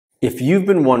If you've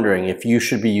been wondering if you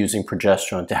should be using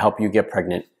progesterone to help you get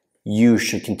pregnant, you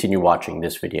should continue watching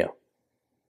this video.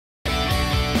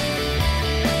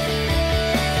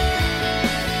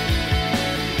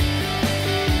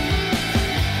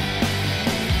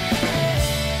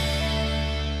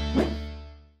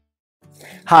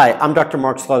 Hi, I'm Dr.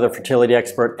 Marc Sklar, the fertility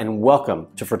expert, and welcome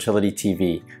to Fertility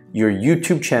TV, your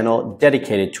YouTube channel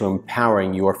dedicated to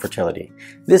empowering your fertility.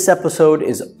 This episode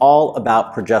is all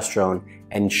about progesterone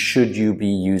and should you be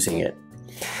using it.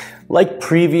 Like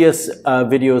previous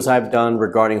videos I've done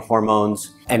regarding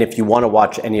hormones, and if you want to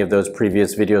watch any of those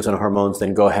previous videos on hormones,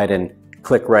 then go ahead and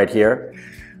click right here.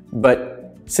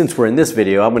 But since we're in this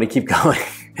video, I'm going to keep going.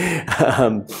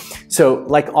 So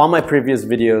like all my previous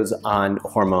videos on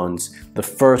hormones, the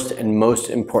first and most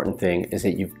important thing is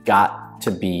that you've got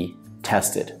to be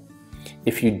tested.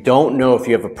 If you don't know if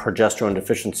you have a progesterone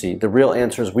deficiency, the real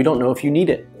answer is we don't know if you need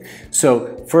it.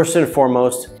 So first and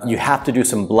foremost, you have to do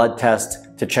some blood tests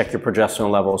to check your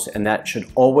progesterone levels, and that should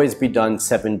always be done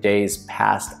 7 days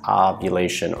past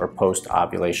ovulation or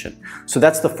post-ovulation. So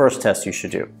that's the first test you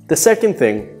should do. The second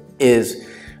thing is,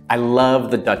 I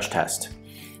love the Dutch test.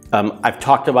 I've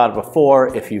talked about it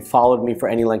before. If you followed me for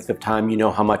any length of time, you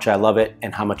know how much I love it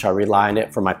and how much I rely on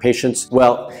it for my patients.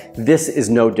 Well, this is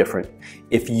no different.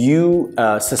 If you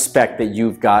suspect that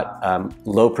you've got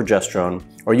low progesterone,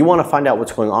 or you want to find out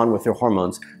what's going on with your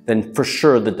hormones, then for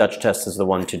sure the Dutch test is the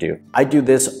one to do. I do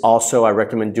this also. I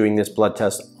recommend doing this blood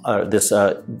test,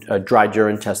 dried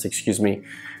urine test,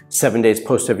 7 days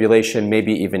post-ovulation,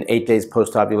 maybe even 8 days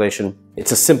post-ovulation.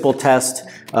 It's a simple test,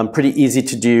 pretty easy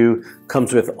to do,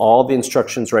 comes with all the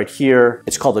instructions right here.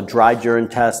 It's called a dried urine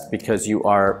test because you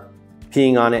are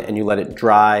peeing on it and you let it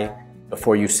dry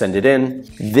before you send it in.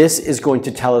 This is going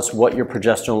to tell us what your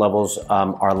progesterone levels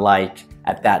are like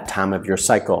at that time of your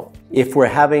cycle. If we're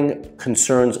having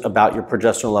concerns about your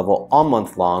progesterone level all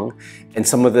month long, and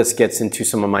some of this gets into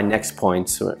some of my next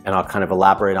points, and I'll kind of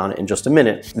elaborate on it in just a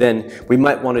minute, then we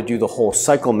might want to do the whole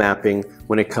cycle mapping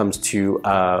when it comes to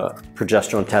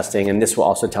progesterone testing, and this will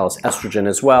also tell us estrogen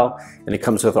as well, and it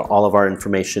comes with all of our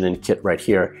information and kit right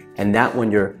here. And that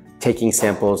when you're taking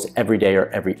samples every day or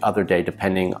every other day,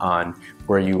 depending on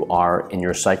where you are in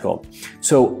your cycle.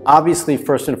 So obviously,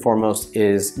 first and foremost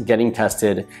is getting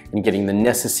tested and getting the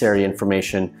necessary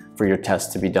information for your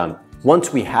test to be done.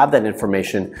 Once we have that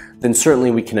information, then certainly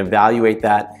we can evaluate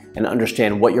that and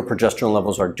understand what your progesterone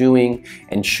levels are doing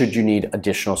and should you need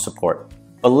additional support.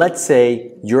 But let's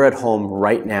say you're at home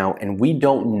right now and we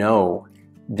don't know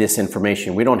this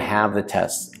information. We don't have the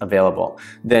tests available.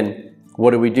 Then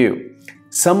what do?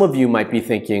 Some of you might be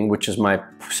thinking, which is my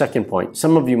second point,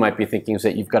 some of you might be thinking is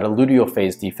that you've got a luteal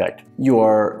phase defect.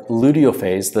 Your luteal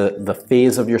phase, the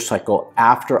phase of your cycle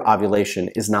after ovulation,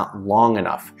 is not long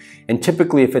enough. And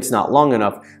typically if it's not long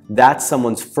enough, that's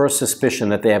someone's first suspicion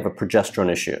that they have a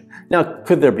progesterone issue. Now,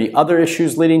 could there be other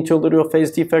issues leading to a luteal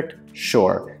phase defect?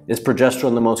 Sure. Is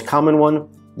progesterone the most common one?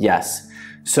 Yes.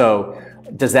 So,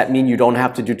 does that mean you don't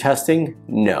have to do testing?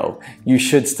 No, you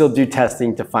should still do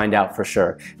testing to find out for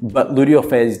sure. But luteal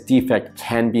phase defect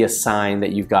can be a sign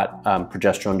that you've got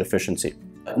progesterone deficiency.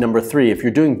 Number 3, if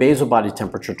you're doing basal body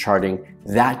temperature charting,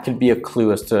 that could be a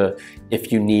clue as to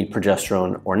if you need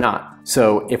progesterone or not.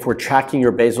 So if we're tracking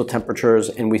your basal temperatures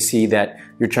and we see that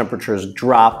your temperatures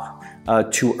drop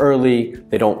too early,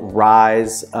 they don't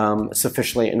rise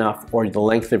sufficiently enough, or the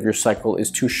length of your cycle is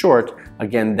too short,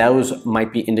 again, those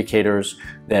might be indicators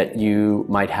that you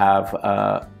might have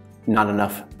not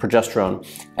enough progesterone,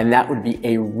 and that would be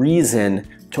a reason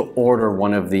to order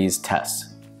one of these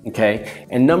tests, okay?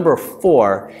 And number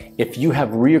 4, if you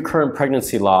have recurrent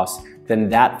pregnancy loss, then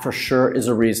that for sure is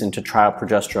a reason to try out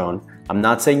progesterone. I'm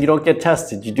not saying you don't get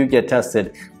tested, you do get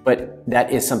tested, but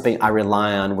that is something I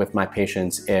rely on with my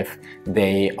patients if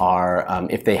they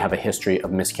have a history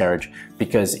of miscarriage,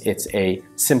 because it's a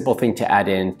simple thing to add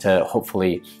in to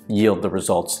hopefully yield the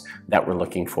results that we're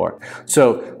looking for.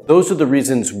 So those are the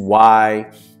reasons why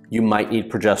you might need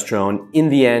progesterone. In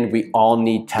the end, we all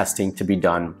need testing to be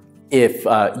done. If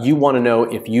you want to know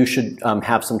if you should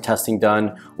have some testing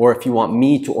done, or if you want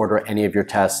me to order any of your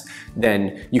tests,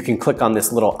 then you can click on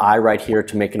this little I right here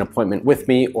to make an appointment with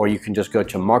me, or you can just go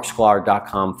to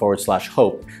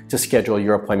marcsklar.com/hope to schedule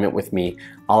your appointment with me.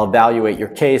 I'll evaluate your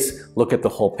case, look at the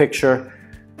whole picture,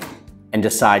 and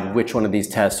decide which one of these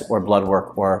tests or blood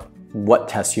work or what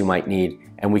tests you might need,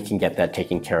 and we can get that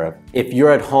taken care of. If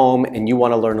you're at home and you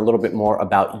want to learn a little bit more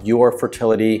about your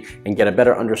fertility and get a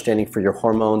better understanding for your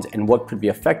hormones and what could be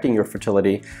affecting your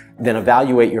fertility, then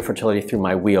evaluate your fertility through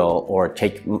my wheel or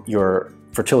take your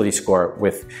fertility score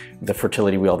with the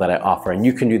fertility wheel that I offer. And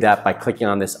you can do that by clicking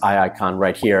on this eye icon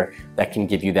right here that can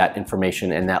give you that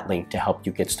information and that link to help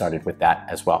you get started with that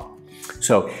as well.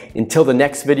 So until the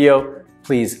next video,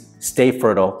 please stay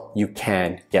fertile. You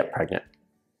can get pregnant.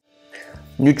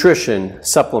 Nutrition,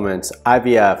 supplements,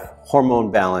 IVF,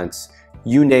 hormone balance,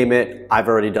 you name it, I've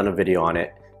already done a video on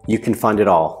it. You can find it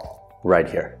all right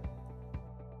here.